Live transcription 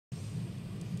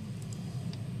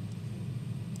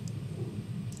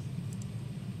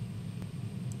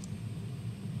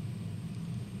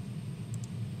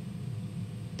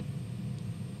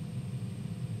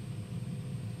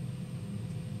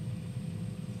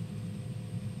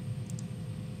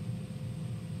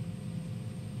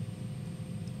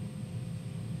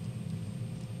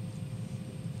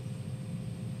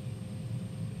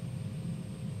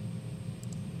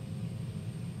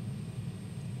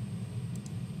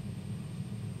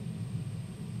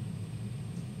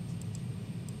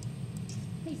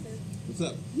Hey, sir. What's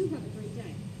up? You have a great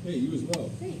day. Hey, you as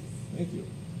well. Thanks. Thank you.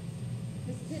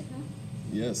 This is it, huh?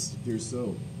 Yes, here's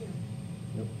so. Yeah.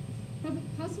 Yep.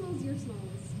 How small is your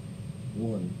smallest?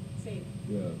 One. Save.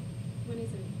 Yeah. When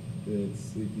is it?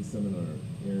 It's AP Seminar,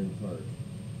 Aaron Park.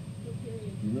 What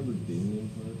period? Do you remember Damien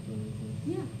Park or anything?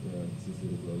 Yeah. Yeah, it's his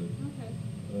little brother. Okay.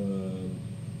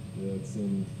 Yeah, it's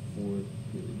in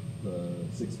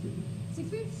sixth period. Sixth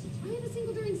period? I have a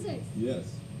single during sixth.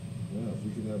 Yes. Yeah, if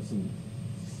we could have some.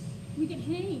 We could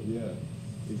hang. Yeah,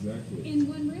 exactly. In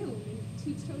one room and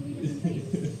teach totally different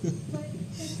things. But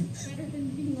that's better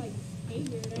than being like, hey,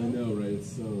 weirdo. I know, right?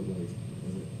 It's so like.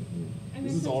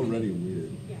 This is already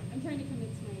weird. Yeah, I'm trying to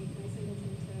convince my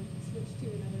singleton to switch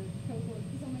to another cohort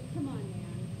because I'm like, come on,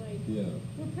 man. Like, Yeah.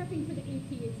 we're prepping for the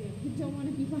AP exam. You don't want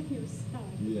to be by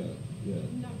yourself. Yeah, yeah.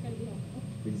 Not going to be helpful.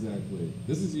 Exactly.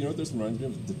 This is, you know what this reminds me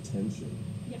of? Detention.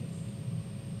 Yes.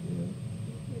 You know?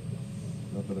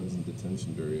 Not that I was in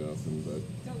detention very often, but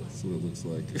Don't lie. that's what it looks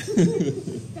like.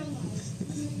 Don't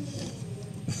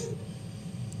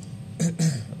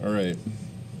lie. All right.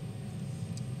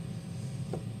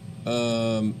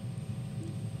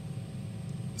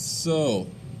 So,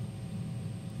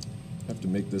 I have to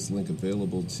make this link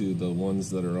available to the ones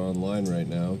that are online right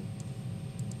now.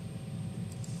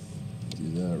 Do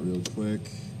that real quick.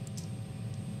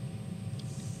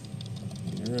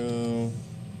 Hero,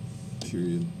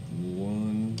 period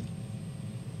 1.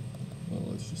 Well,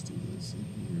 let's just do this.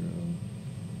 Hero.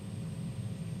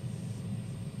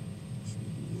 Should we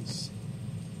do this?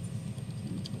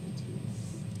 322.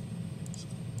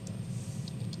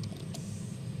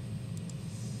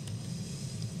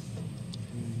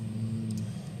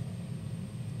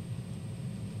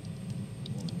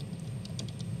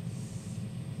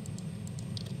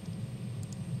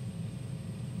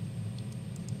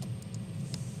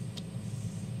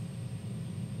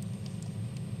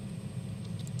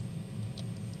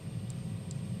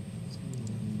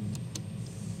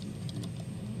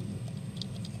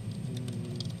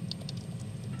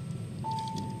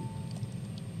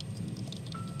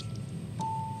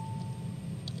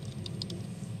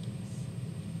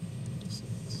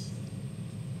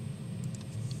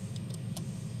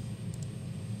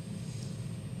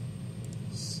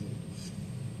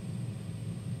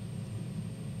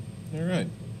 All right.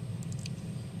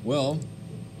 Well,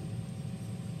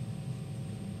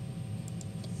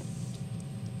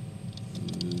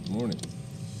 good morning.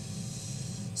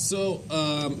 So,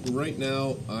 right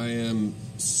now I am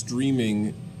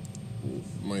streaming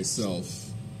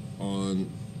myself on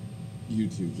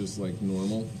YouTube just like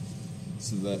normal.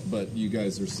 So that, but you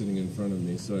guys are sitting in front of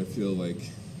me, so I feel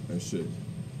like I should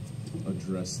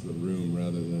address the room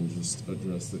rather than just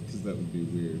address it, because that would be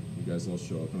weird. You guys all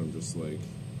show up and I'm just like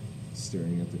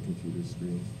staring at the computer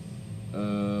screen.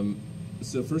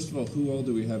 So first of all, who all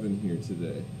do we have in here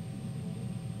today?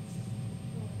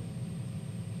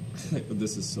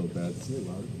 This is so bad. Say it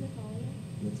loud.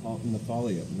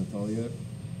 Natalia.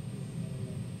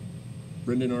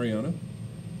 Brendan Ariana.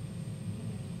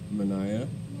 Manaya.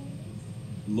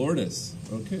 Lourdes.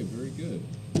 Okay, very good.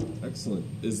 Excellent.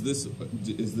 Is this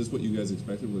what you guys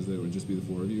expected? Was that it would just be the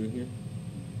 4 of you in here?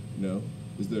 No?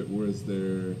 Was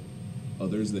there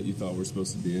others that you thought were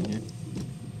supposed to be in here?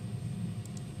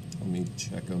 Let me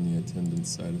check on the attendance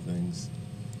side of things.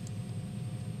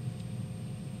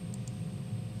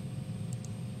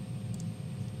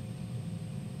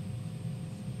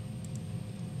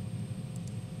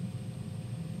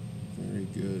 Very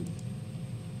good.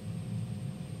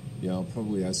 Yeah, I'll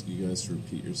probably ask you guys to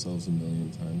repeat yourselves a million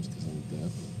times because I'm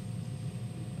deaf.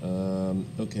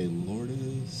 Okay,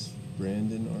 Lourdes,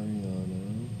 Brandon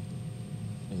Ariana,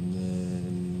 and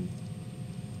then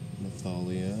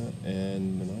Nathalia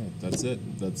and Manaya. That's it.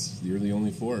 You're the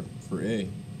only 4 for A.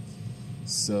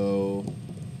 So,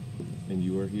 and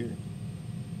you are here.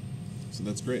 So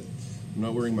that's great. I'm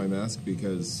not wearing my mask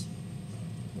because,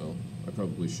 well, I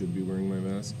probably should be wearing my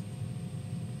mask.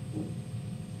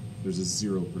 There's a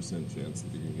 0% chance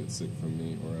that you're going to get sick from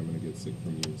me or I'm going to get sick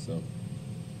from you, so.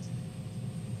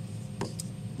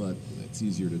 But it's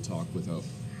easier to talk without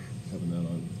having that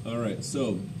on. All right,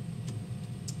 so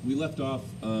we left off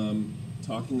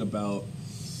talking about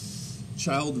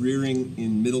child rearing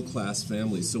in middle-class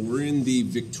families. So we're in the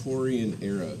Victorian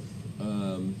era.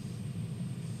 And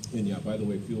yeah, by the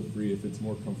way, feel free, if it's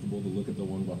more comfortable to look at the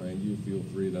one behind you, feel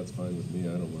free, that's fine with me,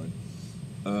 I don't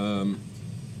mind.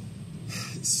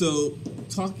 So,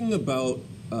 talking about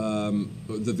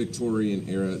the Victorian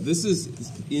era, this is,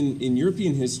 in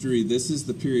European history, this is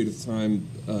the period of time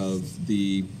of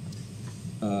the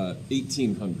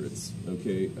 1800s,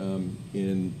 okay?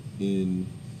 In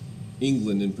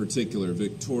England in particular.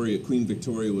 Queen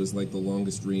Victoria was like the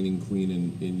longest reigning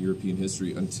queen in European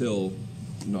history until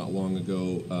not long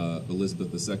ago.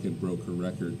 Elizabeth II broke her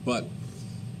record. But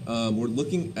we're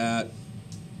looking at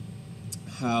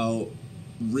how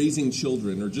raising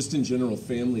children, or just in general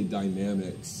family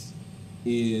dynamics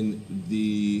in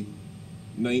the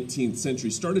 19th century,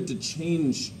 started to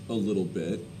change a little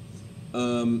bit.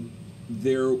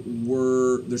 There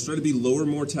started to be lower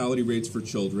mortality rates for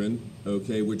children,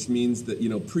 okay, which means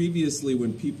that, previously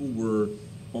when people were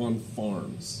on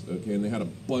farms, okay, and they had a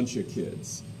bunch of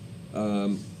kids,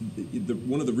 one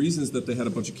of the reasons that they had a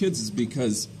bunch of kids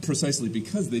is precisely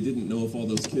because they didn't know if all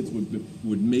those kids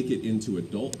would make it into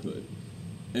adulthood.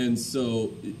 And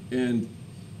so,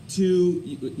 two,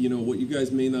 what you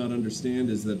guys may not understand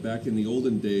is that back in the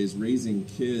olden days, raising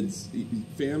kids,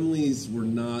 families were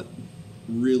not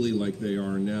really like they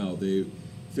are now.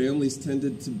 Families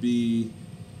tended to be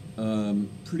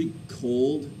pretty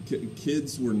cold.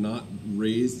 Kids were not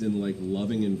raised in like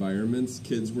loving environments.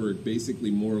 Kids were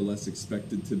basically more or less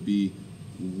expected to be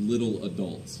little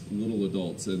adults,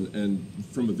 and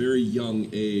from a very young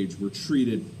age were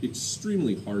treated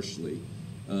extremely harshly,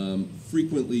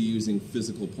 frequently using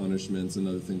physical punishments and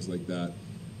other things like that.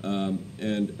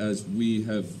 And as we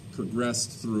have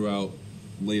progressed throughout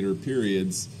later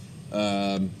periods,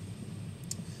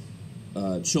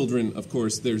 children, of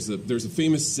course, there's a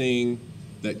famous saying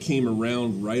that came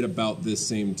around right about this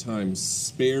same time: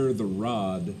 spare the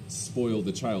rod, spoil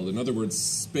the child. In other words,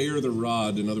 spare the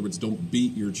rod. In other words, don't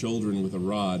beat your children with a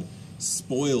rod.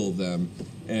 Spoil them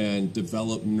and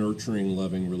develop nurturing,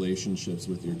 loving relationships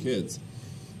with your kids.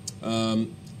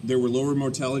 There were lower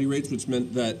mortality rates, which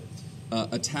meant that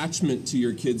attachment to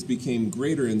your kids became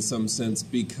greater in some sense,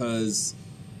 because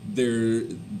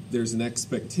there's an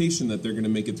expectation that they're going to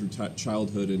make it through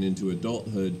childhood and into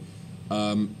adulthood.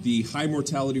 The high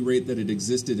mortality rate that had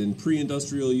existed in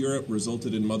pre-industrial Europe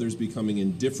resulted in mothers becoming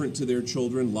indifferent to their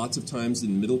children. Lots of times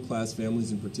in middle-class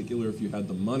families in particular, if you had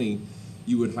the money,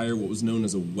 you would hire what was known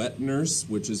as a wet nurse,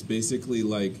 which is basically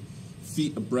like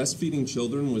breastfeeding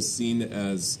children was seen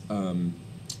as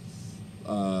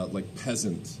like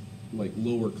peasant, like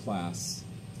lower class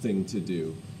thing to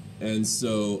do. And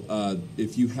so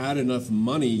if you had enough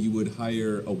money, you would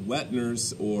hire a wet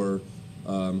nurse or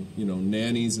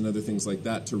nannies and other things like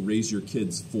that to raise your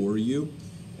kids for you.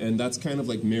 And that's kind of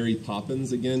like Mary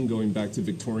Poppins again, going back to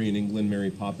Victorian England, Mary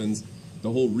Poppins.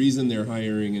 The whole reason they're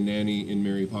hiring a nanny in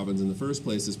Mary Poppins in the first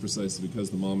place is precisely because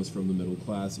the mom is from the middle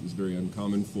class. It was very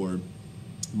uncommon for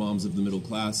moms of the middle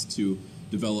class to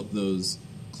develop those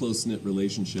close-knit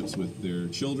relationships with their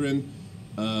children.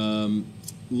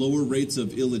 Lower rates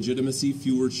of illegitimacy.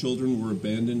 Fewer children were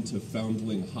abandoned to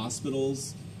foundling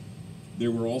hospitals. There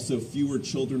were also fewer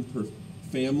children per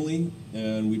family,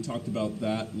 and we talked about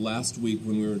that last week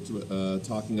when we were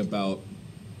talking about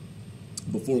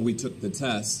before we took the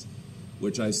test,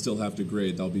 which I still have to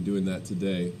grade. I'll be doing that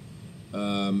today.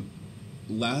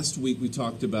 Last week we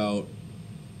talked about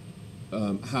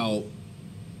how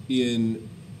in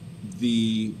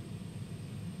the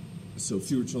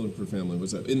fewer children per family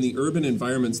was that in the urban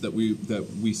environments that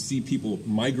we see people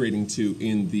migrating to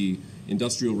in the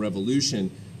Industrial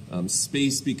Revolution,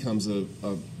 space becomes a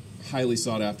highly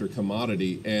sought after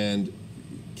commodity, and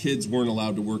kids weren't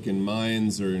allowed to work in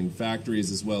mines or in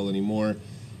factories as well anymore.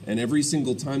 And every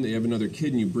single time that you have another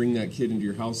kid and you bring that kid into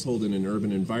your household in an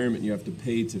urban environment, you have to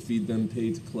pay to feed them,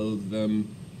 pay to clothe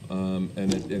them,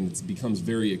 and it becomes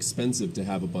very expensive to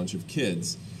have a bunch of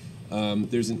kids.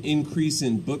 There's an increase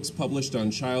in books published on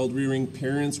child rearing.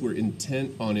 Parents were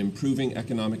intent on improving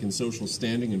economic and social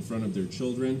standing in front of their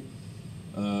children,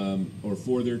 or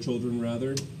for their children,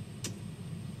 rather.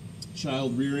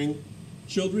 Child rearing.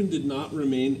 Children did not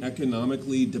remain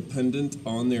economically dependent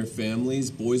on their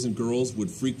families. Boys and girls would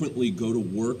frequently go to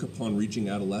work upon reaching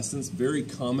adolescence. Very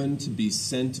common to be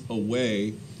sent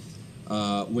away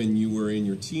when you were in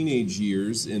your teenage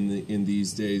years in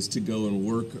these days to go and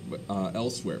work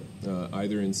elsewhere,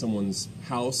 either in someone's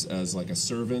house as like a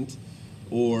servant,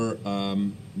 or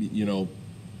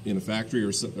in a factory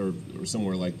or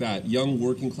somewhere like that. Young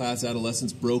working class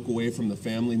adolescents broke away from the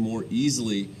family more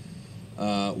easily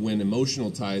when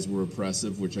emotional ties were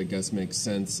oppressive, which I guess makes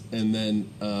sense. And then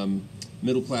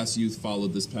middle class youth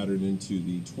followed this pattern into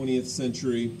the 20th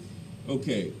century.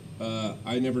 Okay.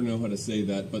 I never know how to say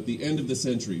that, but the end of the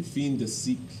century, fin de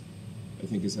siècle, I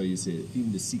think is how you say it,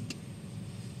 fin de siècle.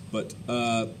 But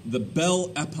the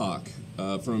Belle Epoque,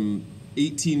 from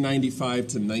 1895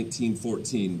 to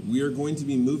 1914, we are going to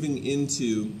be moving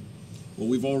into, well,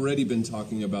 we've already been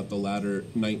talking about the latter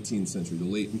 19th century, the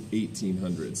late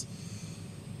 1800s.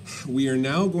 we are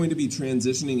now going to be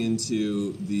transitioning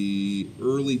into the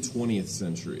early 20th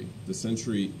century, the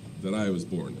century that I was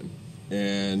born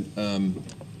in,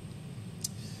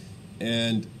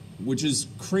 and which is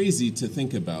crazy to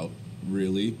think about,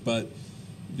 really. But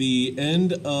the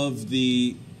end of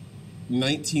the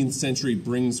 19th century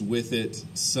brings with it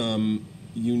some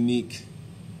unique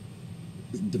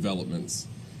developments.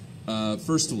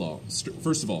 First of all,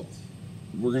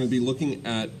 we're going to be looking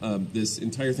at this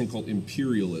entire thing called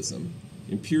imperialism.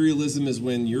 Imperialism is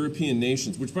when European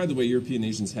nations, which, by the way, European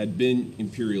nations had been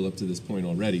imperial up to this point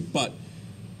already, but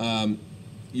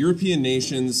European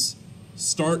nations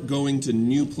start going to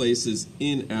new places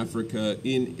in Africa,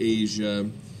 in Asia,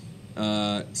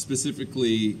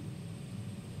 specifically,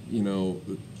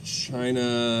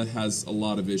 China has a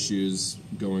lot of issues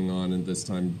going on at this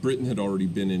time. Britain had already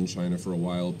been in China for a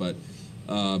while, but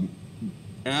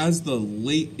as the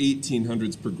late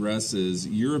 1800s progresses,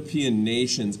 European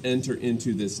nations enter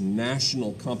into this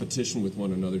national competition with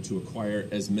one another to acquire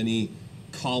as many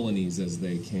colonies as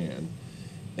they can.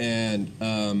 And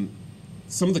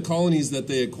some of the colonies that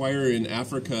they acquire in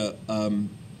Africa,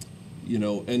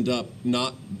 end up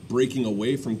not breaking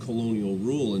away from colonial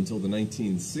rule until the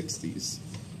 1960s.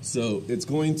 So it's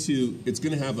going to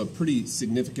have a pretty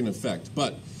significant effect.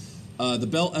 But the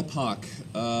Belle Epoque,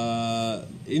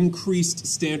 increased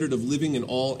standard of living in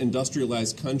all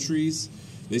industrialized countries.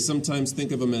 They sometimes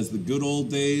think of them as the good old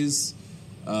days.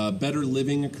 Better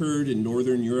living occurred in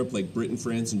Northern Europe, like Britain,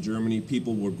 France, and Germany.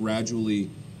 People were gradually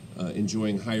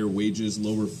enjoying higher wages,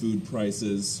 lower food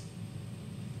prices.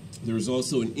 There was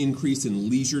also an increase in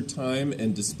leisure time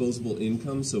and disposable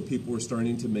income, so people were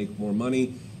starting to make more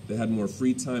money. They had more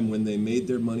free time. When they made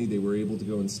their money, they were able to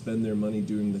go and spend their money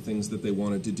doing the things that they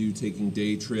wanted to do, taking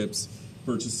day trips,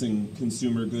 purchasing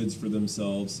consumer goods for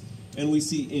themselves. And we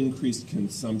see increased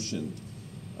consumption.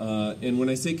 And when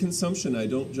I say consumption, I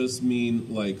don't just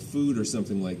mean like food or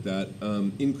something like that.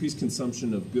 Increased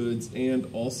consumption of goods and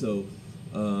also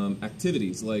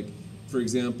activities. Like, for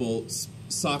example,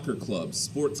 soccer clubs,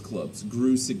 sports clubs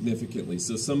grew significantly.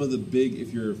 So some of the big,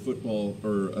 if you're a football,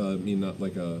 or not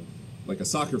like a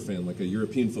soccer fan, like a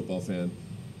European football fan,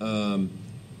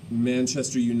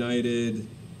 Manchester United,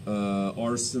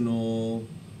 Arsenal,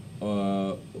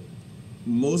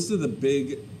 most of the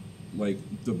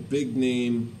big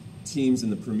name teams in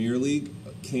the Premier League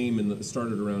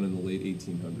started around in the late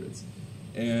 1800s.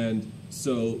 And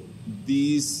so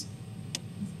these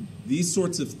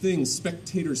sorts of things,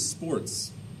 spectator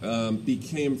sports,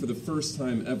 became for the first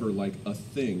time ever like a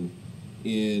thing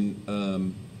in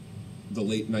the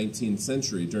late 19th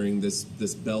century during this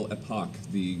Belle Epoque,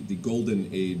 the golden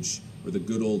age or the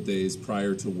good old days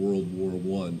prior to World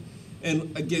War I.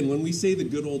 And again, when we say the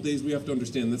good old days, we have to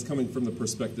understand that's coming from the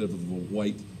perspective of a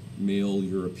white male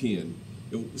European.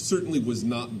 It certainly was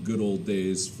not good old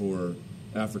days for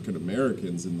African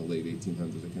Americans in the late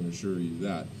 1800s, I can assure you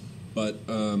that. But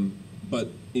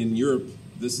in Europe,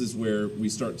 this is where we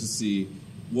start to see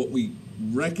what we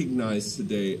recognize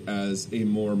today as a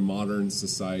more modern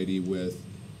society with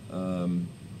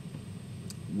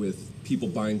people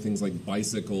buying things like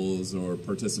bicycles or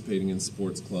participating in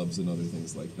sports clubs and other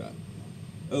things like that.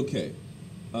 Okay.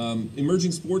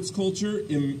 Emerging sports culture,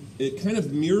 it kind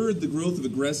of mirrored the growth of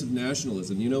aggressive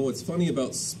nationalism. You know, what's funny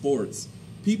about sports,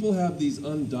 people have these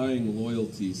undying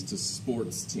loyalties to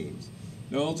sports teams.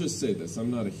 Now, I'll just say this,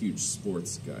 I'm not a huge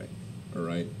sports guy, all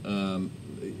right?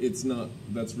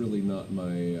 That's really not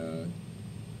my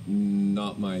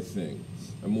thing.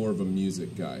 I'm more of a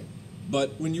music guy.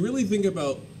 But when you really think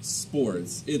about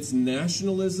sports, it's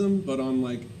nationalism, but on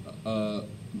like a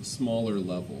smaller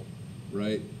level,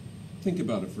 right? Think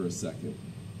about it for a second.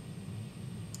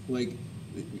 Like,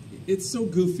 it's so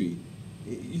goofy.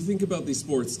 You think about these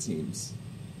sports teams.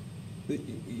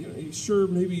 Sure,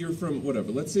 maybe you're from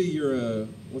whatever. Let's say you're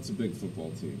what's a big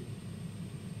football team?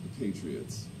 The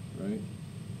Patriots, right?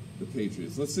 The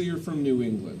Patriots. Let's say you're from New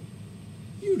England.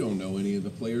 You don't know any of the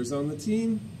players on the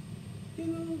team.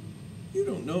 You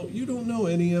don't know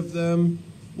any of them.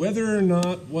 Whether or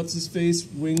not what's-his-face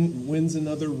wins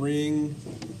another ring,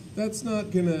 that's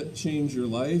not going to change your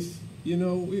life.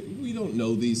 We don't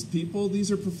know these people.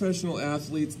 These are professional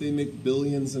athletes. They make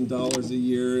billions of dollars a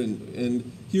year,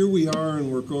 and here we are,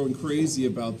 and we're going crazy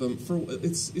about them.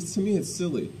 It's to me, it's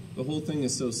silly. The whole thing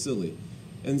is so silly,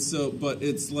 but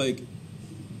it's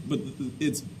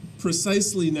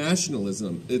precisely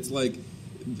nationalism. It's like,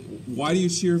 why do you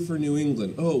cheer for New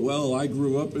England? Oh, well, I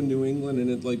grew up in New England, and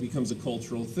it becomes a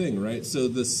cultural thing, right? So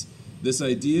this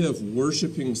idea of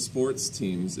worshiping sports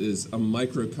teams is a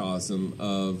microcosm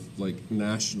of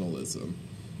nationalism,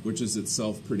 which is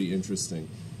itself pretty interesting.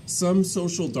 Some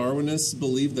social Darwinists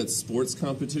believe that sports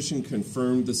competition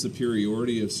confirmed the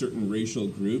superiority of certain racial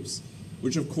groups,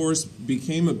 which of course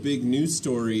became a big news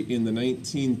story in the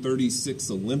 1936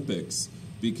 Olympics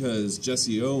because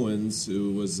Jesse Owens,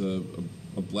 who was a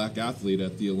black athlete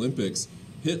at the Olympics,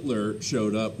 Hitler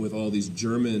showed up with all these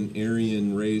German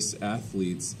Aryan race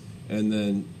athletes, and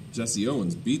then Jesse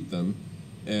Owens beat them,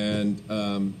 and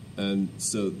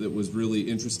so that was really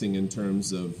interesting in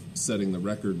terms of setting the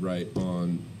record right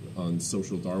on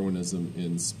social Darwinism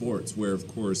in sports, where of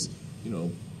course,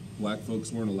 black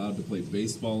folks weren't allowed to play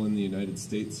baseball in the United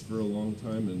States for a long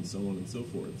time, and so on and so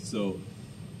forth. So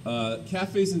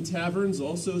cafes and taverns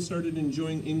also started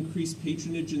enjoying increased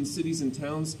patronage in cities and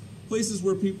towns, places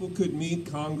where people could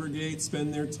meet, congregate,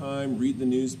 spend their time, read the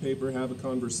newspaper, have a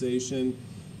conversation.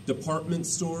 Department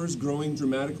stores growing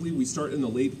dramatically. We start in the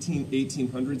late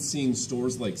 1800s seeing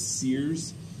stores like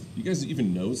Sears. You guys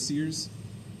even know Sears?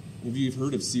 Have you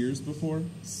heard of Sears before?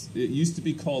 It used to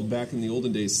be called, back in the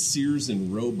olden days, Sears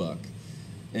and Roebuck.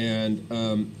 And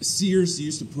Sears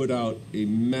used to put out a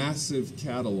massive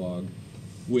catalog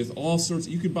with all sorts.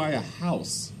 You could buy a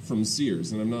house from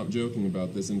Sears, and I'm not joking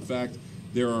about this. In fact,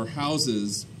 there are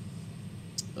houses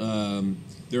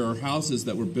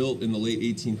that were built in the late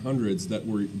 1800s that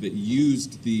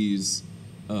used these.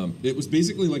 It was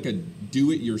basically like a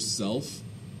do-it-yourself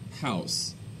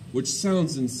house, which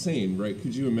sounds insane, right?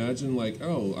 Could you imagine, like,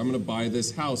 oh, I'm going to buy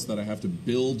this house that I have to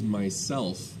build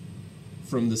myself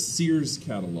from the Sears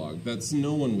catalog?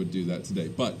 No one would do that today.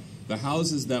 But the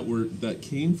houses that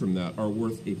came from that are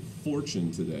worth a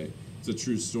fortune today. It's a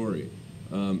true story.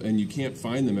 And you can't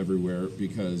find them everywhere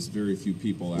because very few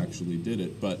people actually did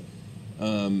it. But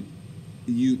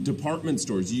department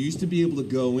stores, you used to be able to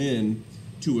go in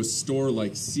to a store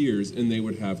like Sears, and they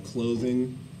would have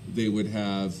clothing, they would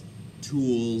have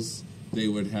tools, they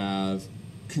would have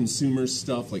consumer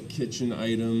stuff like kitchen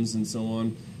items and so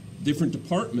on. Different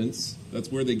departments,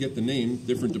 that's where they get the name,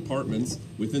 different departments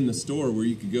within the store where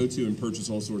you could go to and purchase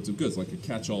all sorts of goods, like a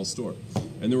catch-all store.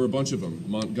 And there were a bunch of them.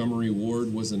 Montgomery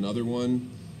Ward was another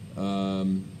one.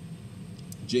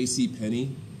 J.C.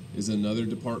 Penney is another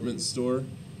department store,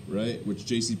 right, which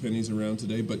J.C. Penney's around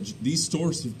today. But these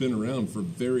stores have been around for a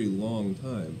very long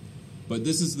time. But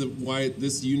this is why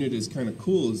this unit is kind of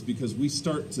cool, is because we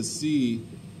start to see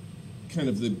kind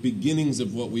of the beginnings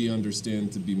of what we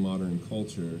understand to be modern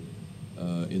culture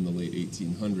in the late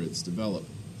 1800s develop.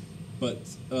 But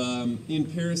in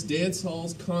Paris, dance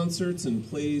halls, concerts, and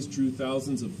plays drew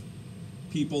thousands of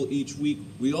people each week.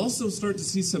 We also start to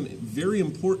see some very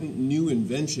important new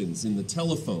inventions in the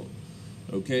telephone,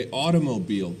 okay?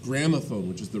 Automobile, gramophone,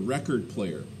 which is the record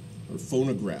player, or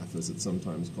phonograph as it's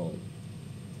sometimes called.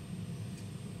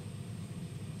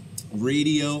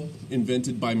 Radio,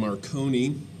 invented by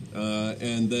Marconi,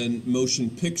 and then motion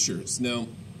pictures. Now,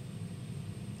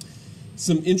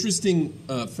 some interesting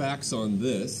facts on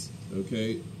this,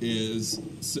 okay, is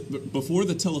before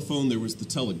the telephone there was the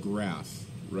telegraph,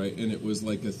 right? And it was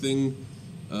like a thing,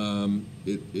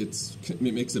 it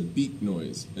makes a beep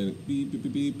noise, and it beep, beep,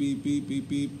 beep, beep, beep, beep,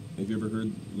 beep. Have you ever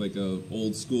heard like a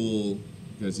old school,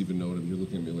 you guys even know what, you're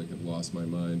looking at me like I've lost my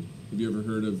mind. Have you ever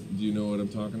heard of, do you know what I'm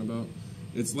talking about?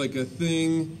 It's like a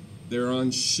thing. They're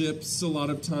on ships a lot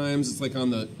of times. It's like on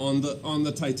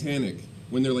the Titanic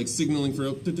when they're like signaling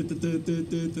for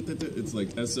it's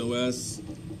like SOS,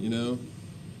 you know.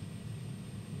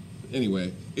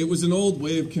 Anyway, it was an old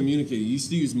way of communicating. You used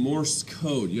to use Morse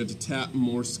code. You had to tap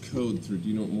Morse code through. Do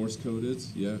you know what Morse code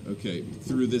is? Yeah. Okay.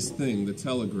 Through this thing, the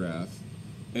telegraph,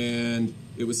 and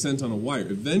it was sent on a wire.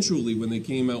 Eventually, when they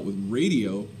came out with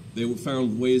radio, they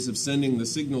found ways of sending the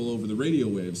signal over the radio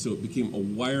waves, so it became a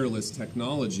wireless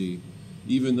technology,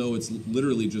 even though it's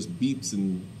literally just beeps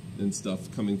and stuff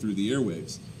coming through the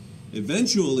airwaves.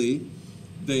 Eventually,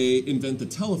 they invent the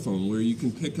telephone, where you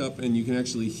can pick up and you can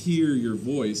actually hear your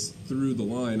voice through the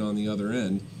line on the other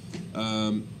end.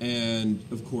 And,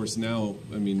 of course, now,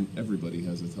 I mean, everybody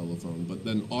has a telephone. But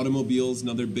then automobiles,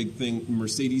 another big thing.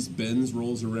 Mercedes-Benz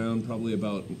rolls around probably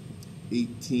about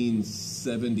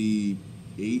 1878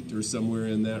 or somewhere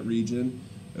in that region,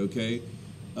 okay?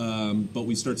 But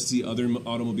we start to see other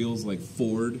automobiles like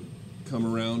Ford come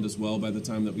around as well by the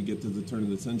time that we get to the turn of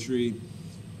the century.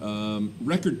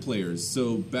 Record players.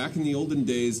 So back in the olden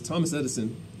days, Thomas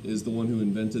Edison is the one who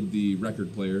invented the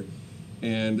record player,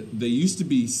 and they used to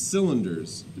be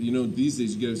cylinders. You know, these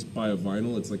days you guys buy a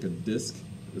vinyl, it's like a disc.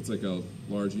 It's like a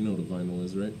large, you know what a vinyl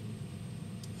is, right?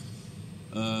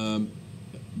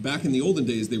 Back in the olden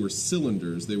days, they were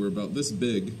cylinders. They were about this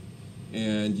big,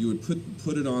 and you would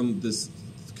put it on this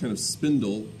kind of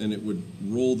spindle, and it would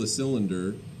roll the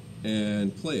cylinder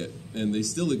and play it. And they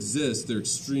still exist. They're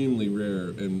extremely rare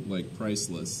and like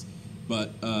priceless.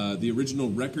 But the original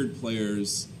record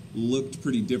players looked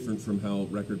pretty different from how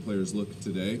record players look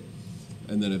today.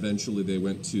 And then eventually they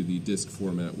went to the disc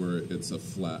format where it's a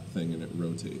flat thing and it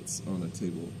rotates on a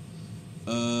table.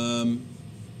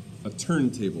 A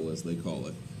turntable, as they call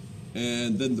it.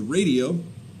 And then the radio.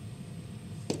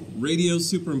 Radio's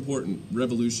super important.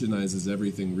 Revolutionizes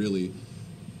everything, really.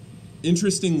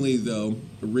 Interestingly, though,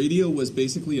 radio was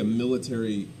basically a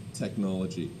military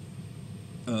technology.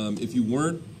 If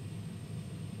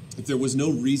there was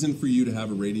no reason for you to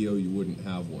have a radio, you wouldn't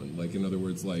have one. Like, in other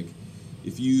words, like,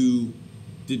 if you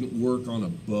didn't work on a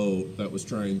boat that was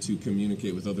trying to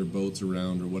communicate with other boats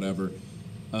around or whatever,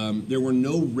 there were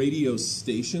no radio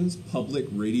stations, public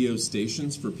radio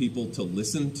stations for people to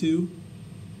listen to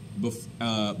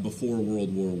before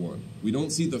World War I. We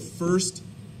don't see the first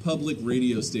public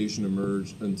radio station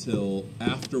emerge until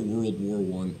after World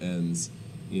War I ends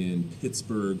in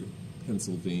Pittsburgh,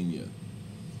 Pennsylvania.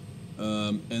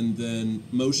 And then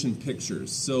motion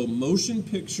pictures. So motion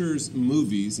pictures,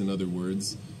 movies, in other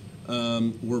words,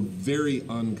 were very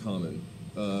uncommon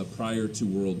prior to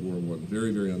World War I.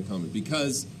 Very, very uncommon.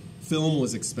 Because film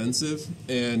was expensive,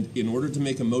 and in order to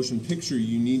make a motion picture,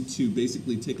 you need to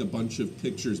basically take a bunch of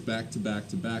pictures back to back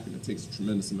to back, and it takes a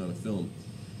tremendous amount of film.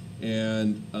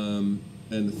 And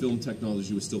the film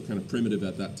technology was still kind of primitive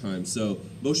at that time. So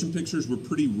motion pictures were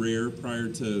pretty rare prior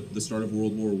to the start of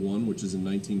World War I, which is in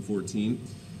 1914.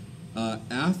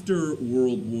 After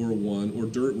World War I, or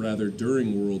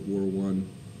during World War I,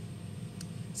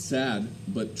 sad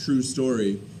but true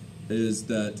story is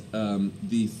that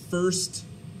the first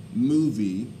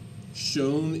movie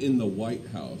shown in the White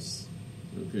House,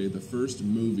 okay, the first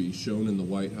movie shown in the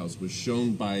White House was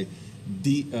shown by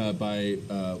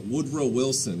Woodrow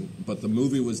Wilson, but the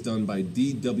movie was done by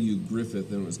D.W.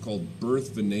 Griffith, and it was called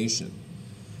Birth of a Nation.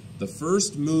 The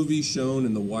first movie shown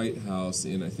in the White House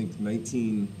in, I think,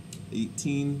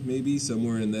 1918, maybe,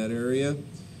 somewhere in that area.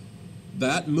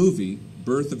 That movie,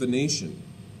 Birth of a Nation,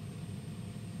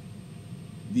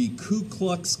 the Ku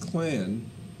Klux Klan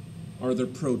are the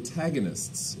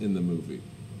protagonists in the movie.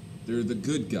 They're the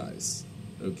good guys,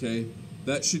 okay?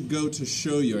 That should go to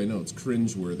show you, I know it's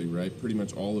cringeworthy, right? Pretty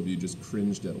much all of you just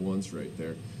cringed at once right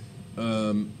there.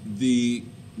 The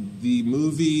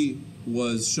movie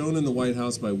was shown in the White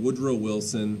House by Woodrow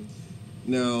Wilson.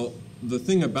 Now, the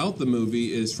thing about the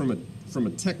movie is from a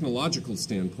technological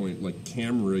standpoint, like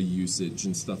camera usage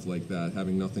and stuff like that,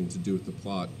 having nothing to do with the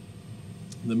plot,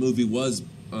 the movie was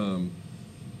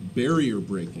barrier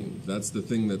breaking. That's the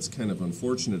thing that's kind of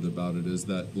unfortunate about it, is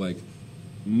that, like,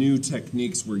 new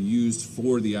techniques were used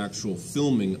for the actual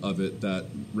filming of it that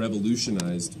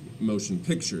revolutionized motion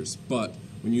pictures. But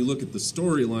when you look at the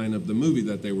storyline of the movie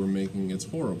that they were making, it's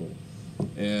horrible.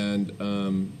 And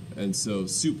so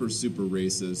super, super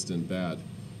racist and bad.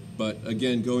 But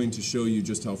again, going to show you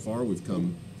just how far we've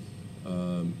come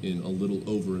in a little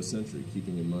over a century,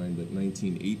 keeping in mind that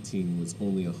 1918 was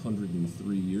only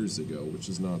 103 years ago, which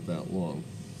is not that long.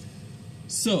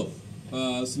 So,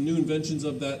 some new inventions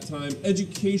of that time.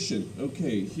 Education.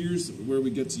 Okay, here's where we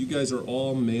get to. You guys are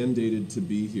all mandated to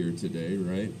be here today,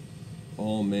 right?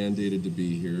 All mandated to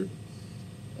be here.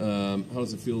 How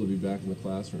does it feel to be back in the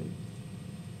classroom?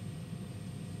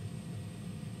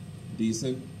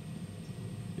 Decent?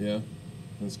 Yeah?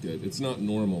 That's good. It's not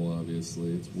normal,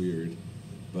 obviously. It's weird.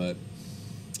 But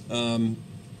I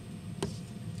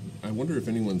wonder if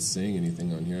anyone's saying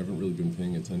anything on here. I haven't really been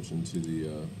paying attention to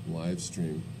the live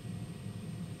stream.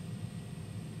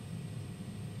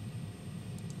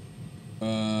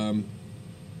 Oh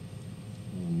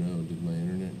no, did my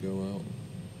internet go out?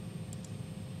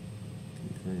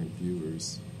 Concurrent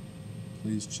viewers.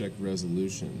 Please check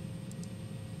resolution.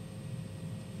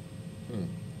 Huh.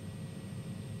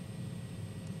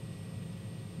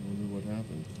 I wonder what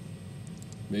happened.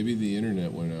 Maybe the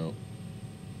internet went out.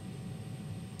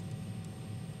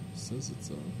 It says it's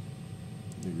on.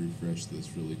 Let me refresh this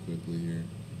really quickly here.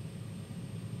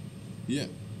 Yeah.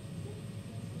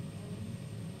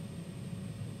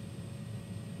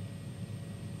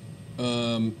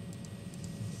 Unless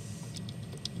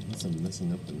I'm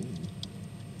messing up the name.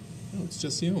 Oh, it's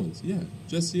Jesse Owens. Yeah,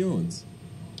 Jesse Owens.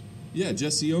 Yeah,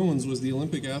 Jesse Owens was the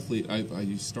Olympic athlete.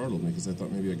 You startled me because I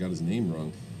thought maybe I got his name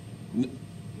wrong.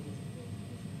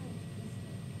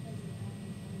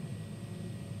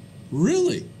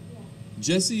 Really?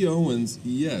 Jesse Owens,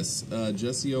 yes.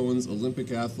 Jesse Owens,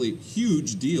 Olympic athlete,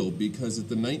 huge deal because at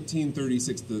the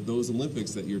 1936, those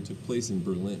Olympics that year took place in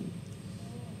Berlin,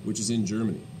 which is in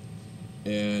Germany.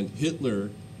 And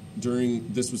Hitler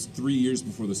this was 3 years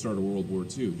before the start of World War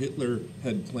II. Hitler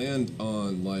had planned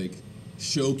on like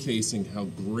showcasing how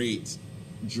great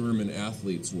German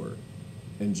athletes were,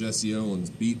 and Jesse Owens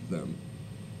beat them,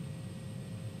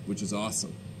 which is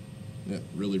awesome. Yeah,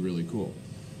 really, really cool.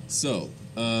 So,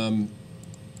 I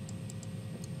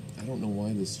don't know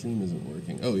why this stream isn't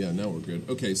working. Oh, yeah, now we're good.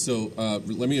 Okay, so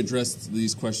let me address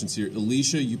these questions here.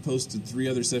 Alicia, you posted 3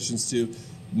 other sessions too.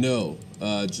 No,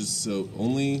 just so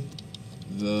only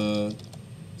the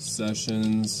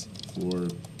sessions for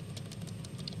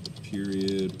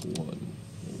period 1.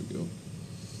 There we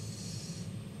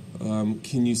go.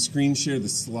 Can you screen share the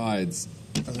slides?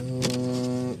 I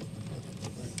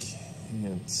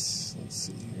can't. Let's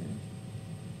see here.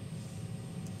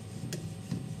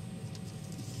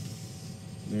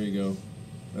 There you go.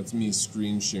 That's me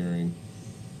screen sharing.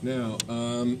 Now,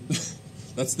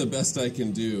 that's the best I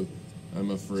can do,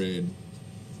 I'm afraid.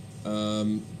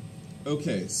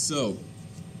 Okay, so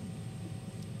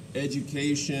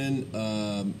education.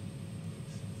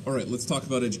 All right, let's talk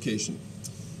about education.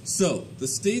 So, the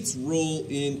state's role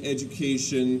in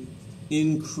education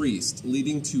increased,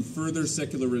 leading to further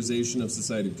secularization of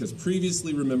society, because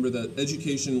previously, remember that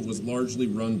education was largely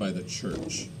run by the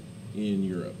church in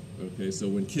Europe. Okay, so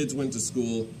when kids went to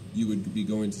school, you would be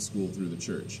going to school through the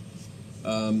church.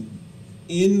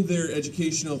 In their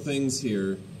educational things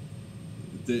here,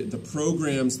 the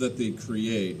programs that they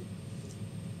create,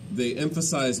 they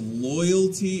emphasize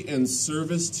loyalty and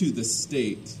service to the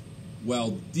state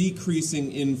while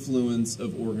decreasing influence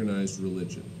of organized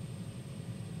religion.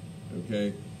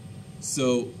 Okay,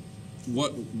 so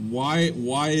why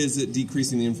is it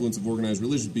decreasing the influence of organized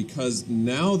religion? Because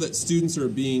now that students are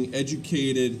being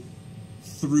educated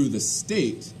through the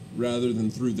state rather than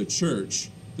through the church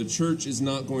is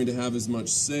not going to have as much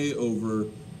say over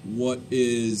what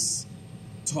is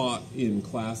taught in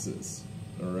classes.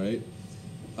 All right.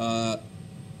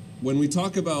 When we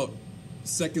talk about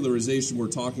secularization, we're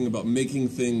talking about making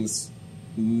things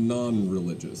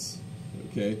non-religious.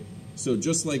 Okay. So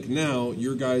just like now,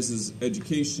 your guys'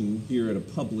 education here at a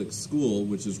public school,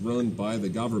 which is run by the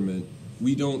government,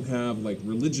 we don't have like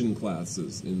religion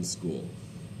classes in school,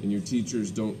 and your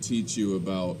teachers don't teach you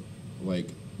about like,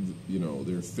 you know,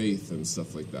 their faith and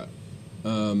stuff like that.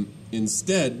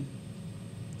 Instead,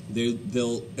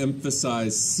 they'll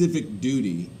emphasize civic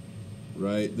duty,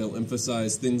 right? They'll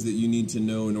emphasize things that you need to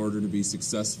know in order to be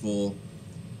successful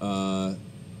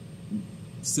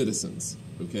citizens.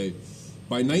 Okay.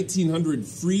 By 1900,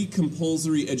 free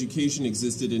compulsory education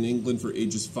existed in England for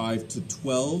ages 5 to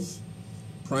 12.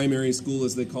 Primary school,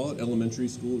 as they call it, elementary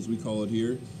school, as we call it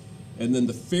here. And then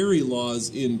the Ferry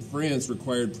laws in France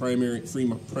required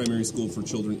free primary school for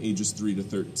children ages 3 to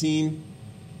 13.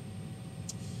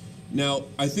 Now,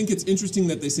 I think it's interesting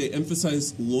that they say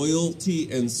emphasize loyalty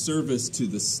and service to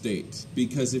the state.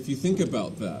 Because if you think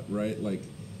about that, right, like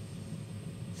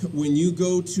when you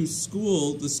go to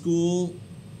school, the school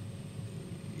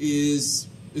is,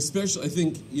 especially, I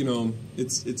think, you know,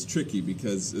 it's tricky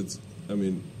because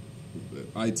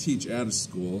I teach at a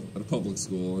school, at a public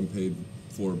school. I'm paid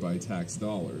for by tax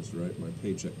dollars, right? My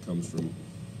paycheck comes from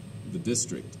the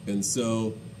district. And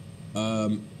so,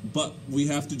 but we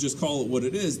have to just call it what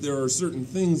it is. There are certain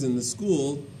things in the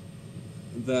school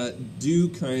that do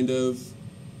kind of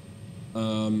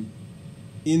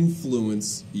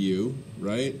influence you,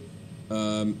 right?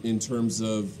 In terms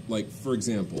of, like, for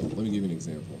example, let me give you an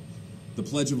example. The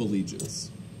Pledge of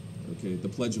Allegiance. Okay, the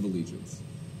Pledge of Allegiance.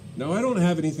 Now, I don't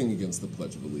have anything against the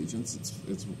Pledge of Allegiance.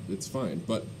 It's fine.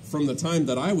 But from the time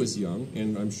that I was young,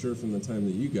 and I'm sure from the time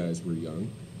that you guys were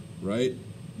young, right,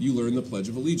 you learn the Pledge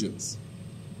of Allegiance.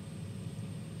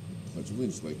 Pledge of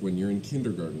Allegiance, like when you're in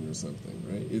kindergarten or something,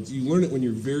 right? You learn it when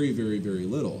you're very, very, very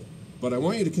little. But I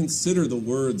want you to consider the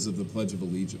words of the Pledge of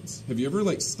Allegiance. Have you ever,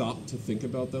 like, stopped to think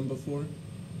about them before?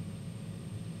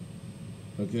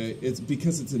 Okay? It's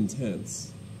because it's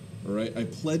intense. All right? I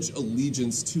pledge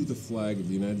allegiance to the flag of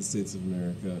the United States of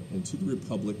America and to the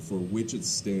republic for which it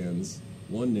stands,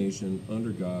 one nation, under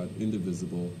God,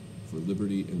 indivisible, for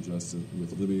liberty and justice,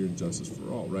 with liberty and justice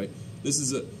for all, right? This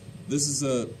is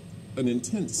an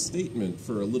intense statement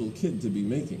for a little kid to be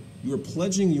making. You are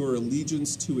pledging your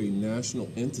allegiance to a national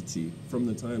entity from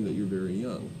the time that you're very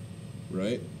young,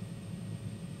 right?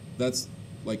 That's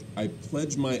like, I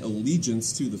pledge my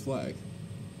allegiance to the flag.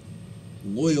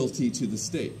 Loyalty to the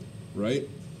state, right?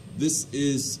 This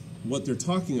is what they're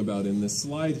talking about in this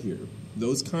slide here.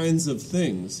 Those kinds of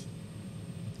things,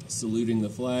 saluting the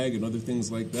flag and other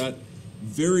things like that,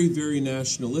 very, very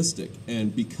nationalistic.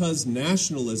 And because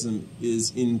nationalism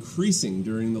is increasing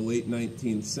during the late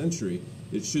 19th century,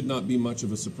 it should not be much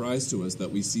of a surprise to us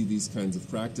that we see these kinds of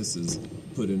practices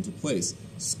put into place.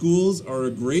 Schools are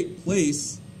a great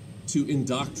place to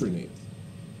indoctrinate,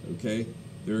 okay?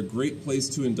 They're a great place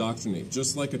to indoctrinate,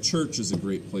 just like a church is a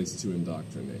great place to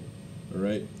indoctrinate, all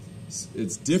right?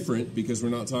 It's different because we're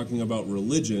not talking about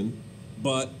religion,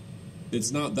 but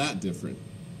it's not that different.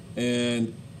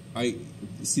 And I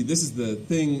see, this is the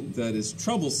thing that is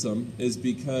troublesome, is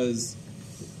because,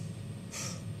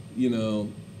 you know,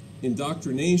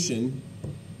 indoctrination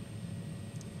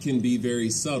can be very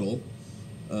subtle,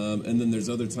 and then there's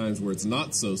other times where it's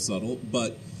not so subtle,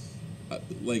 but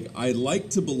I like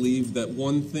to believe that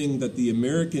one thing that the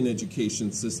American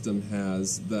education system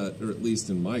has, that, or at least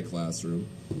in my classroom,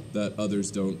 that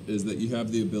others don't, is that you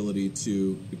have the ability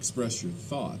to express your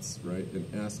thoughts, right, and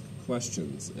ask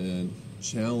questions and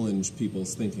challenge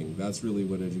people's thinking. That's really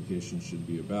what education should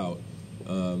be about.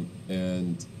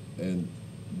 And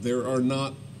there are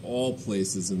not all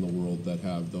places in the world that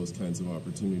have those kinds of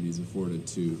opportunities afforded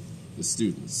to the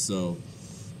students. So,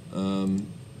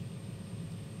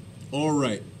 all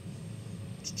right.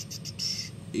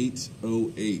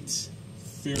 808.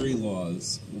 Fairy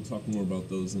laws. We'll talk more about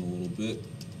those in a little bit.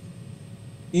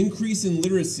 Increase in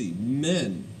literacy.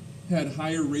 Men had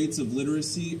higher rates of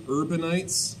literacy.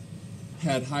 Urbanites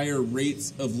had higher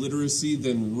rates of literacy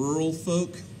than rural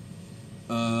folk,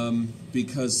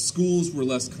 because schools were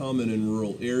less common in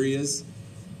rural areas.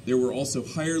 There were also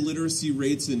higher literacy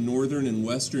rates in Northern and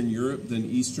Western Europe than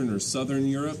Eastern or Southern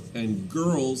Europe, and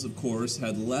girls, of course,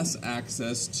 had less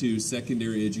access to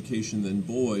secondary education than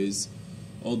boys,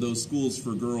 although schools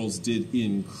for girls did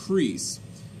increase.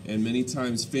 And many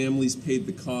times families paid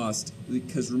the cost,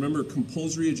 because remember,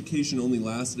 compulsory education only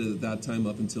lasted at that time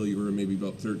up until you were maybe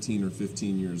about 13 or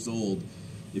 15 years old.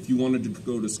 If you wanted to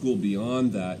go to school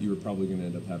beyond that, you were probably going to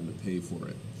end up having to pay for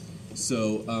it.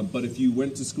 So, but if you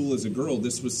went to school as a girl,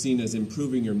 this was seen as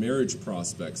improving your marriage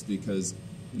prospects, because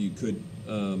you could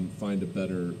find a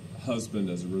better husband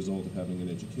as a result of having an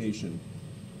education.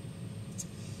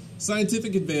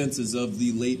 Scientific advances of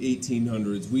the late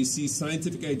 1800s. We see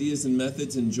scientific ideas and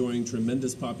methods enjoying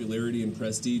tremendous popularity and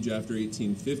prestige after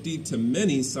 1850. To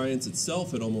many, science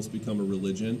itself had almost become a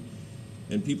religion,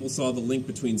 and people saw the link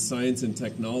between science and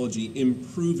technology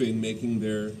improving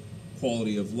their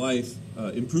quality of life,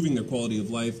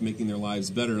 making their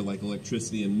lives better, like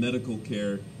electricity and medical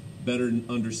care, better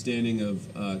understanding of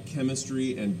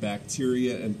chemistry and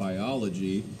bacteria and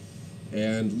biology.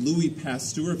 And Louis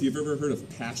Pasteur, if you've ever heard of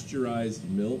pasteurized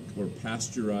milk or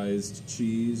pasteurized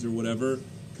cheese or whatever,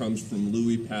 comes from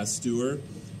Louis Pasteur,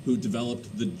 who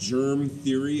developed the germ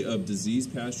theory of disease.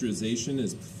 Pasteurization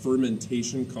is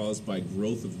fermentation caused by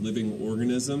growth of living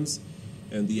organisms,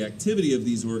 and the activity of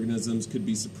these organisms could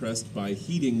be suppressed by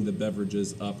heating the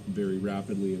beverages up very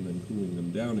rapidly and then cooling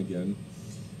them down again.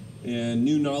 And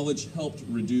new knowledge helped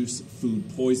reduce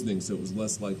food poisoning, so it was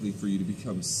less likely for you to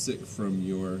become sick from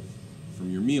your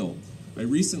meal. I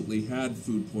recently had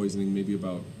food poisoning,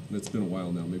 it's been a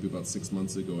while now, maybe about 6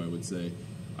 months ago, I would say.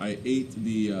 I ate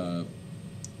the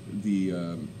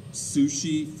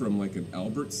sushi from like an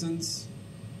Albertsons.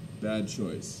 Bad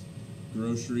choice.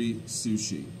 Grocery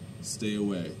sushi. Stay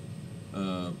away.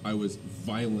 I was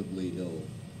violently ill.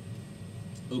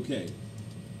 Okay.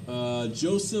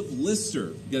 Joseph Lister.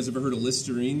 You guys ever heard of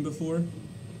Listerine before?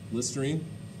 Listerine?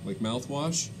 Like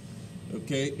mouthwash?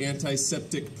 Okay.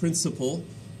 Antiseptic principle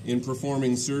in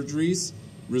performing surgeries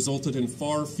resulted in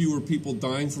far fewer people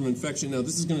dying from infection. Now,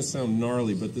 this is going to sound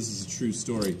gnarly, but this is a true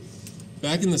story.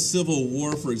 Back in the Civil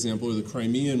War, for example, or the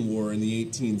Crimean War in the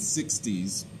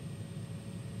 1860s,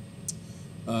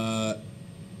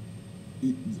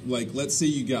 let's say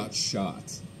you got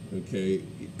shot, okay?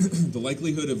 The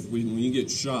likelihood of, when you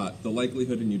get shot, the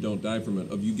likelihood, and you don't die from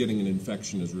it, of you getting an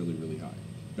infection is really, really high.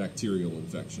 Bacterial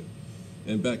infection.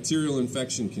 And bacterial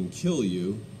infection can kill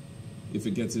you if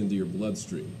it gets into your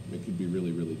bloodstream. It could be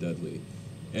really, really deadly.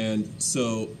 And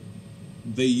so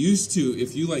they used to,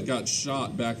 if you got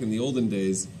shot back in the olden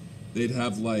days, they'd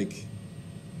have let's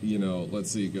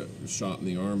say you got shot in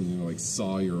the arm and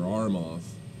saw your arm off.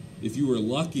 If you were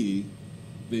lucky,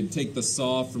 they'd take the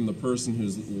saw from the person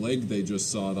whose leg they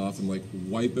just sawed off and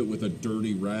wipe it with a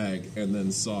dirty rag and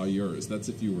then saw yours. That's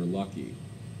if you were lucky,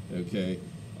 okay?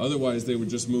 Otherwise, they would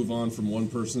just move on from one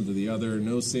person to the other,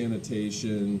 no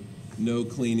sanitation, no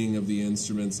cleaning of the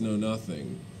instruments, no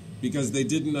nothing. Because they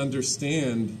didn't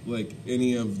understand,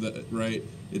 any of the, right?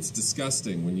 It's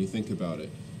disgusting when you think about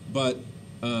it. But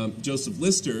Joseph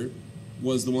Lister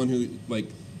was the one who,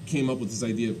 came up with this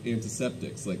idea of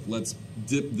antiseptics. Let's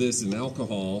dip this in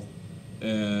alcohol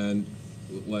and,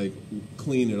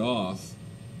 clean it off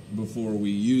before we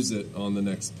use it on the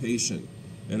next patient.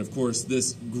 And of course,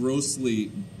 this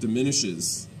grossly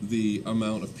diminishes the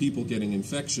amount of people getting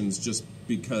infections just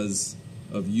because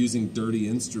of using dirty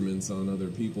instruments on other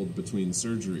people between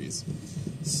surgeries.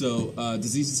 So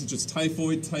diseases such as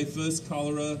typhoid, typhus,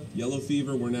 cholera, yellow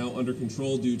fever were now under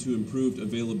control due to improved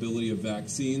availability of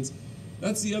vaccines.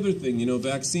 That's the other thing,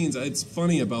 vaccines. It's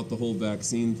funny about the whole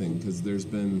vaccine thing because there's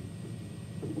been...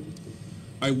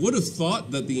 I would have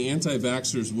thought that the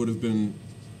anti-vaxxers would have been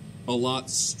a lot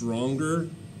stronger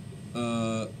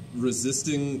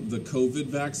resisting the COVID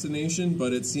vaccination,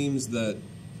 but it seems that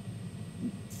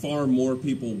far more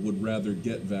people would rather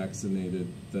get vaccinated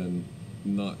than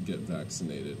not get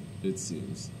vaccinated, it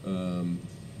seems.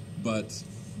 But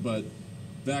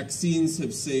vaccines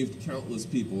have saved countless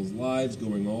people's lives,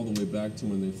 going all the way back to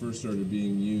when they first started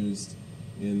being used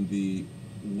in the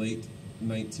late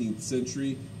 19th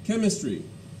century. Chemistry.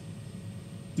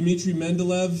 Dmitry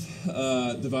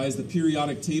Mendeleev devised the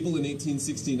periodic table in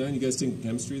 1869. You guys taking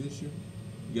chemistry this year?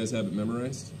 You guys have it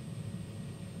memorized?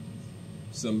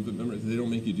 Some of it memorized. They don't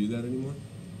make you do that anymore?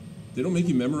 They don't make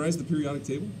you memorize the periodic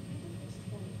table?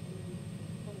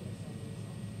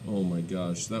 Oh my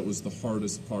gosh, that was the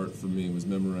hardest part for me, was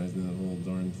memorizing that whole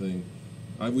darn thing.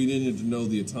 We needed to know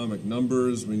the atomic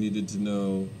numbers. We needed to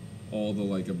know all the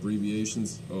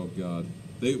abbreviations. Oh God.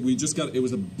 It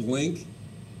was a blank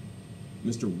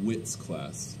Mr. Witt's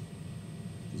class.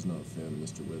 I was not a fan of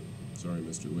Mr. Witt. Sorry,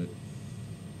 Mr. Witt.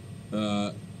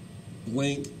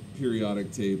 Blank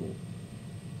periodic table.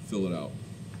 Fill it out.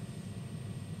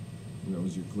 And that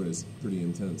was your quiz. Pretty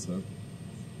intense, huh?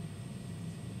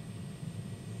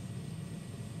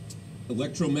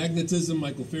 Electromagnetism,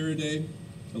 Michael Faraday.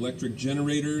 Electric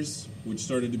generators, which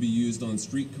started to be used on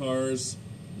streetcars,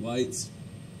 lights.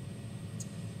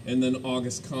 And then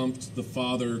Auguste Comte, the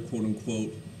father,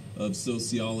 quote-unquote, of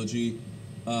sociology,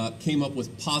 came up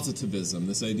with positivism,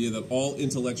 this idea that all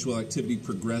intellectual activity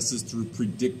progresses through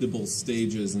predictable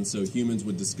stages, and so humans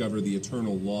would discover the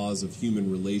eternal laws of human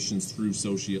relations through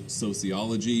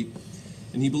sociology.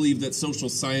 And he believed that social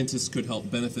scientists could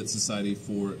help benefit society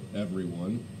for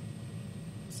everyone.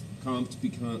 Comte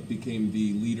became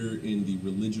the leader in the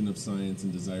religion of science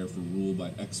and desire for rule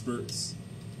by experts.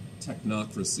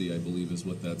 Technocracy, I believe, is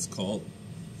what that's called.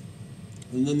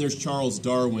 And then there's Charles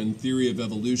Darwin, theory of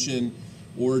evolution,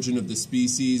 origin of the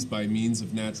species by means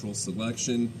of natural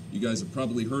selection. You guys have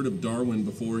probably heard of Darwin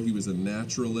before. He was a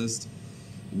naturalist.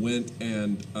 Went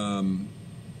and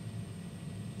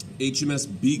HMS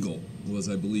Beagle was,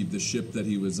 I believe, the ship that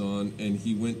he was on, and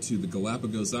he went to the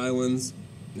Galapagos Islands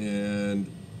and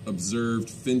observed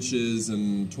finches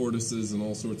and tortoises and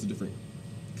all sorts of different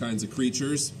kinds of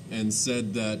creatures, and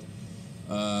said that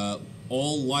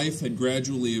all life had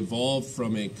gradually evolved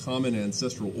from a common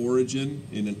ancestral origin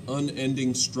in an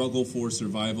unending struggle for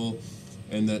survival,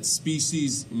 and that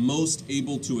species most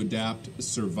able to adapt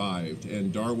survived.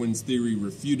 And Darwin's theory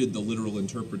refuted the literal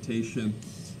interpretation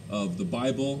of the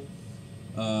Bible.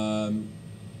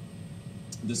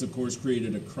 This, of course,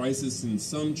 created a crisis in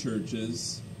some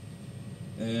churches.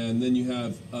 And then you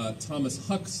have Thomas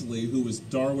Huxley, who was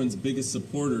Darwin's biggest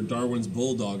supporter, Darwin's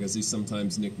bulldog, as he's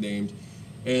sometimes nicknamed.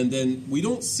 And then we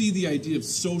don't see the idea of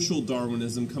social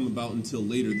Darwinism come about until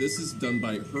later. This is done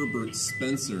by Herbert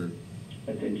Spencer.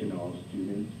 Attention all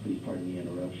students, please pardon the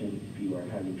interruption. If you are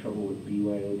having trouble with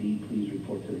BYOD, please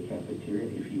report to the cafeteria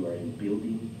if you are in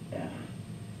Building F.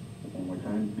 One more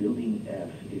time, Building F.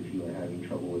 If you are having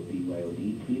trouble with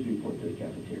BYOD, please report to the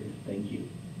cafeteria. Thank you.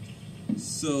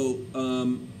 So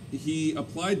he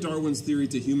applied Darwin's theory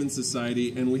to human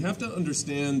society, and we have to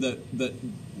understand that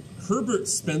Herbert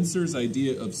Spencer's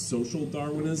idea of social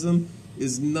Darwinism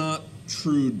is not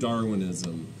true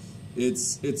Darwinism.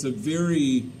 It's a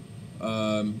very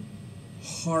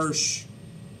harsh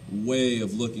way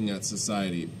of looking at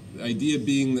society. The idea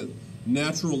being that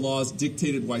natural laws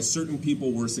dictated why certain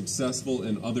people were successful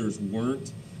and others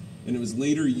weren't, and it was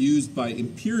later used by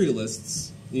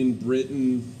imperialists in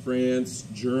Britain, France,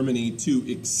 Germany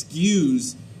to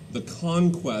excuse the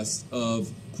conquest of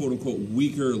quote-unquote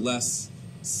weaker, less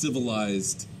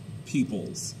civilized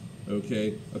peoples,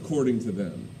 okay, according to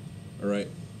them, all right?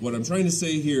 What I'm trying to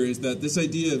say here is that this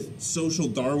idea of social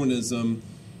Darwinism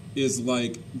is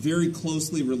like very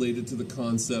closely related to the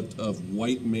concept of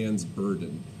white man's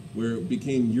burden, where it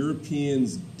became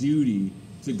Europeans' duty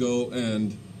to go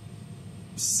and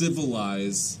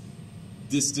civilize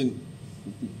distant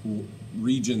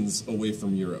regions away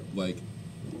from Europe, like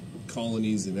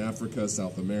colonies in Africa,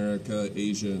 South America,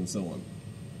 Asia, and so on.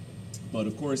 But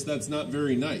of course, that's not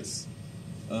very nice.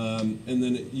 And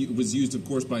then it was used, of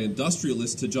course, by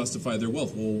industrialists to justify their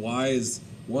wealth. Well, why is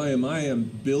why am I a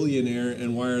billionaire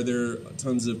and why are there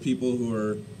tons of people who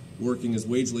are working as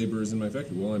wage laborers in my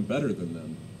factory? Well, I'm better than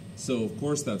them. So, of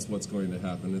course, that's what's going to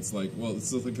happen. It's like, well,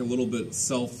 it's like a little bit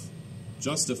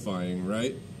self-justifying,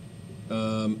 right?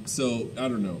 So, I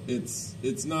don't know.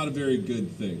 It's not a very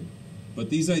good thing. But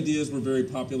these ideas were very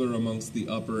popular amongst the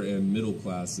upper and middle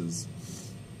classes.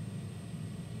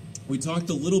 We talked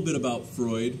a little bit about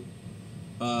Freud.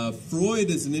 Freud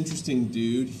is an interesting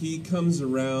dude. He comes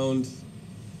around...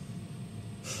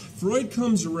 Freud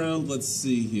comes around, let's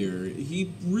see here.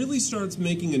 He really starts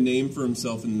making a name for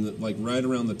himself in the, like right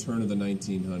around the turn of the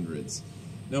 1900s.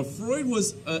 Now, Freud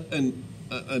was an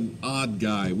odd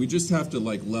guy. We just have to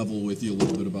like level with you a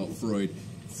little bit about Freud.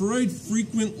 Freud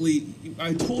frequently,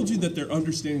 I told you that their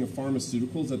understanding of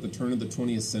pharmaceuticals at the turn of the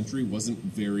 20th century wasn't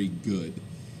very good.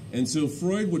 And so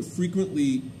Freud would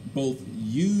frequently both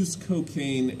use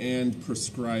cocaine and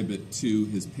prescribe it to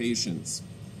his patients.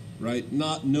 Right?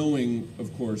 Not knowing,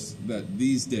 of course, that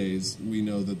these days we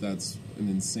know that that's an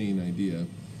insane idea.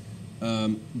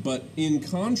 But in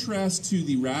contrast to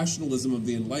the rationalism of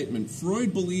the Enlightenment,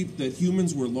 Freud believed that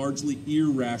humans were largely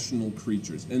irrational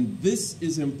creatures. And this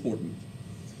is important.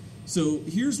 So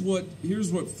here's what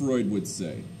Freud would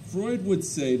say. Freud would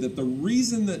say that the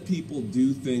reason that people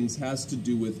do things has to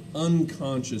do with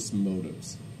unconscious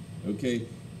motives. Okay?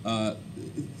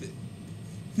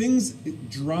 Things,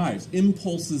 drives,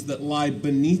 impulses that lie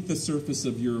beneath the surface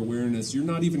of your awareness, you're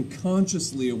not even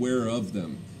consciously aware of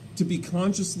them. To be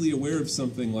consciously aware of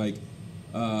something like,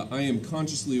 I am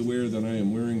consciously aware that I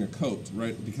am wearing a coat,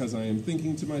 right? Because I am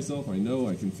thinking to myself, I know,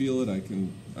 I can feel it,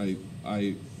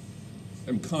 I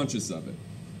am conscious of it.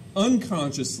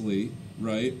 Unconsciously,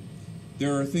 right,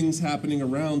 there are things happening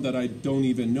around that I don't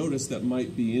even notice that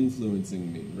might be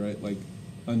influencing me, right? Like,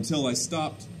 until I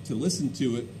stopped to listen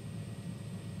to it,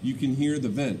 you can hear the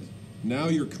vent. Now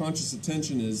your conscious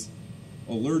attention is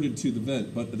alerted to the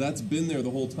vent, but that's been there the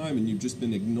whole time and you've just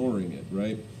been ignoring it,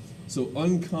 right? So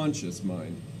unconscious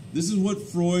mind. This is what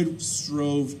Freud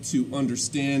strove to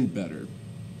understand better.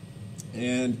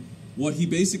 And what he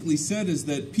basically said is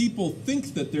that people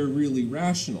think that they're really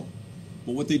rational,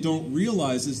 but what they don't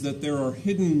realize is that there are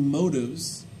hidden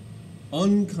motives,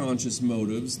 unconscious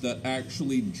motives, that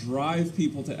actually drive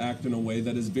people to act in a way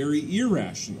that is very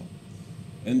irrational.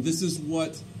 And this is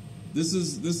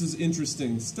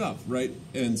interesting stuff, right?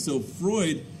 And so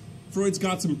Freud's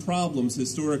got some problems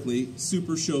historically,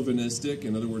 super chauvinistic,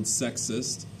 in other words,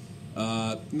 sexist,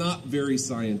 not very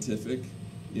scientific,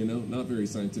 not very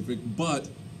scientific, but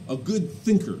a good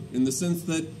thinker in the sense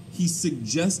that he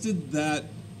suggested that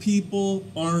people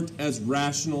aren't as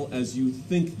rational as you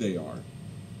think they are.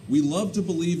 We love to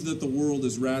believe that the world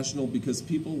is rational because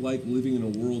people like living in a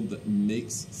world that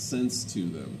makes sense to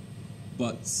them.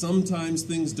 But sometimes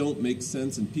things don't make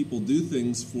sense and people do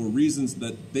things for reasons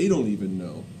that they don't even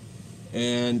know.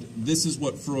 And this is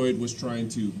what Freud was trying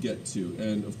to get to.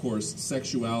 And of course,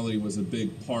 sexuality was a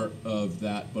big part of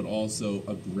that, but also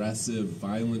aggressive,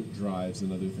 violent drives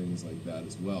and other things like that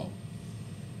as well.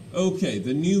 Okay,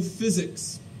 the new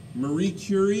physics. Marie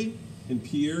Curie and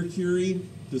Pierre Curie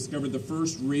discovered the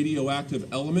first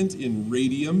radioactive element in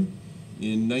radium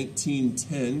in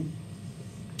 1910.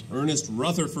 Ernest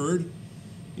Rutherford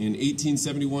in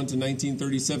 1871 to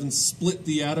 1937 split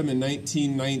the atom in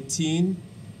 1919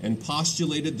 and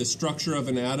postulated the structure of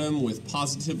an atom with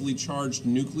positively charged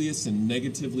nucleus and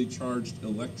negatively charged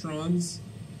electrons.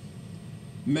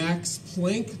 Max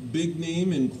Planck, big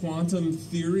name in quantum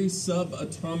theory,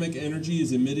 subatomic energy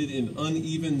is emitted in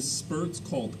uneven spurts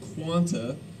called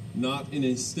quanta, not in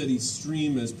a steady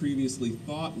stream as previously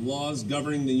thought. Laws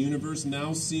governing the universe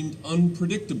now seemed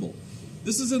unpredictable.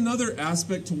 This is another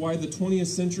aspect to why the 20th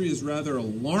century is rather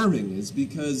alarming, is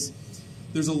because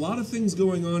there's a lot of things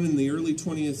going on in the early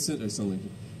 20th century.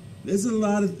 There's a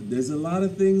lot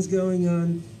of things going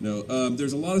on. No,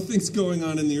 there's a lot of things going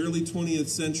on in the early 20th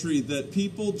century that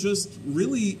people just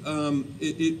really,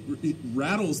 it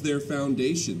rattles their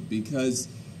foundation, because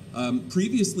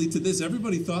previously to this,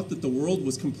 everybody thought that the world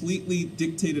was completely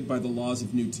dictated by the laws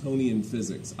of Newtonian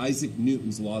physics, Isaac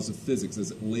Newton's laws of physics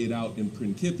as laid out in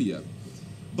Principia.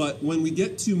 But when we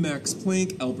get to Max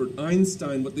Planck, Albert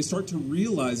Einstein, what they start to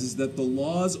realize is that the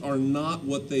laws are not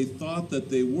what they thought that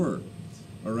they were.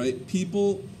 All right?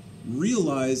 People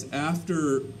realize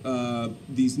after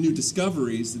these new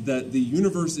discoveries that the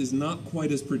universe is not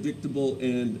quite as predictable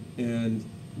and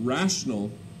rational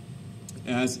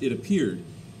as it appeared.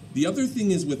 The other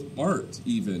thing is with art,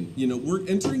 even. We're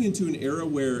entering into an era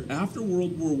where after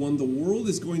World War I, the world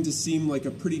is going to seem like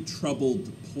a pretty troubled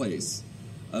place.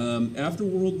 After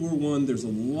World War I, there's a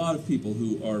lot of people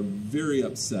who are very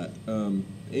upset.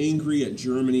 angry at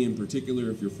Germany in particular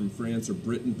if you're from France or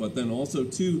Britain, but then also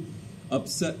too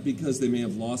upset because they may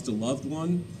have lost a loved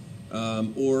one,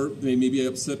 or they may be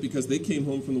upset because they came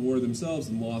home from the war themselves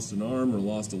and lost an arm or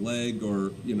lost a leg,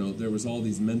 or there was all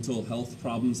these mental health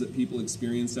problems that people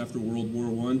experienced after World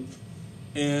War I.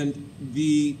 And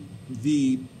the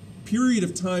period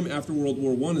of time after World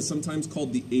War I is sometimes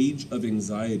called the age of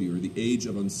anxiety or the age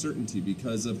of uncertainty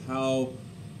because of how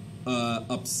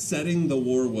upsetting the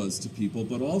war was to people,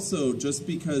 but also just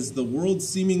because the world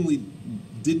seemingly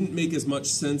didn't make as much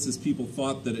sense as people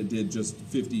thought that it did just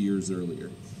 50 years earlier.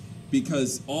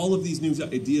 Because all of these new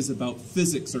ideas about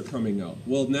physics are coming out.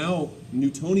 Well, now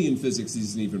Newtonian physics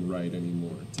isn't even right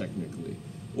anymore, technically.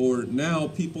 Or now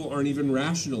people aren't even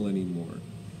rational anymore.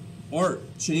 Art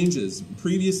changes.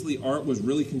 Previously, art was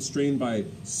really constrained by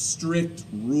strict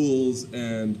rules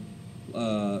and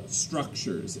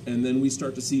structures. And then we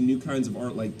start to see new kinds of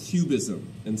art like Cubism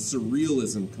and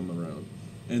Surrealism come around.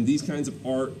 And these kinds of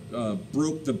art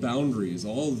broke the boundaries,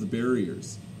 all of the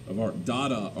barriers of art.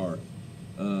 Dada art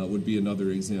would be another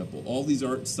example. All these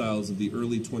art styles of the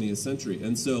early 20th century.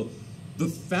 And so the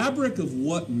fabric of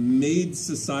what made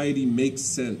society make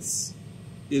sense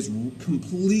is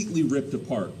completely ripped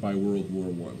apart by World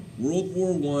War I. World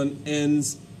War I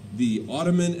ends the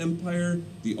Ottoman Empire,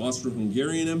 the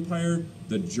Austro-Hungarian Empire,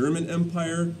 the German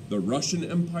Empire, the Russian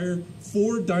Empire.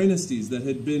 4 dynasties that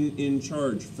had been in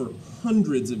charge for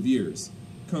hundreds of years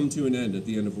come to an end at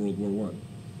the end of World War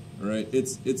I. All right,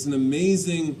 it's an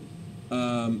amazing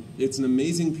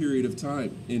period of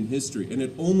time in history, and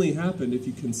it only happened if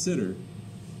you consider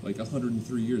like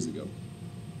 103 years ago.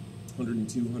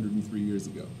 102, 103 years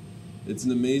ago. It's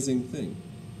an amazing thing.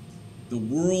 The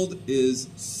world is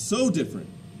so different,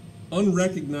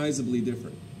 unrecognizably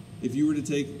different. If you were to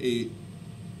take a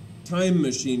time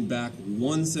machine back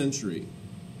 1 century,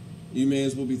 you may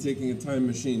as well be taking a time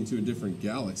machine to a different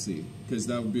galaxy, because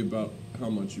that would be about how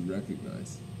much you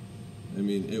recognize. I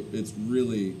mean, it's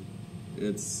really,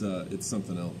 it's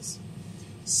something else.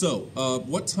 So,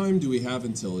 what time do we have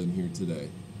until in here today?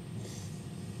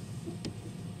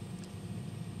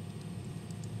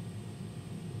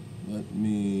 Let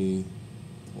me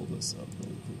pull this up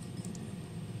really quickly.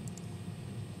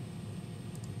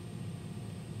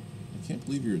 I can't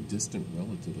believe you're a distant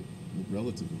relative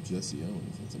of Jesse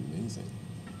Owens. That's amazing.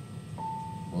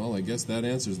 Well, I guess that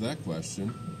answers that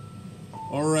question.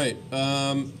 All right,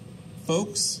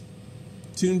 folks,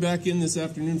 tune back in this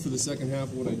afternoon for the second half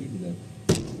of what I do today.